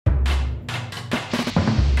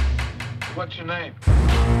What's your name?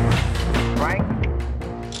 Frank?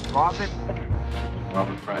 Robert?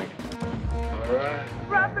 Robert Frank. All right.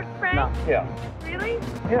 Robert Frank? No, yeah. Really?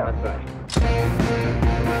 Yeah, that's right.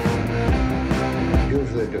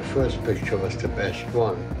 Usually the first picture was the best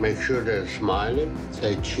one. Make sure they're smiling,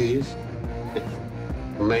 say cheese.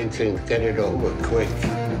 The main thing is get it over quick.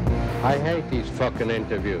 I hate these fucking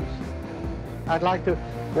interviews. I'd like to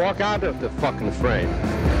walk out of the fucking frame.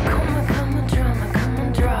 Come on, drama, come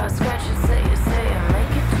on, draw, scratch and say it,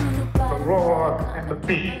 make it to the bottom. The roar and the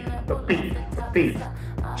beat, the beat, the beat.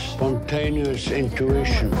 Spontaneous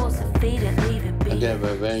intuition. And they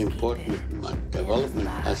were very important in my development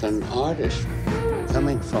as an artist.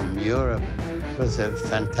 Coming from Europe was a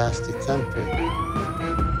fantastic country.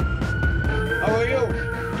 How are you?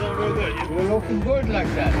 Doing real good. You're looking good like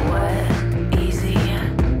that. What easy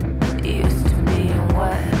used to be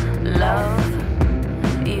what love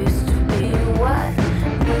used to be what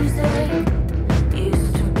music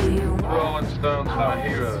used to be what Rolling Stones are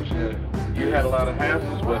heroes. You had a lot of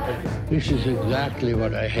hassles with them. This is exactly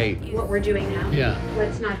what I hate. What we're doing now? Yeah.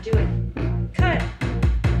 Let's not do it. Cut.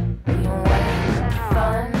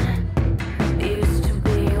 fun used to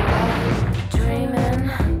be what dreaming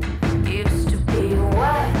used to be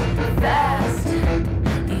what fast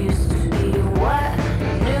used to be what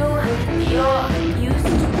New York used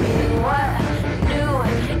to be what New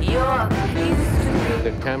York used to be.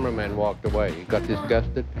 The cameraman walked away. He got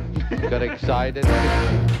disgusted. He got excited.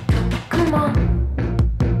 Come on.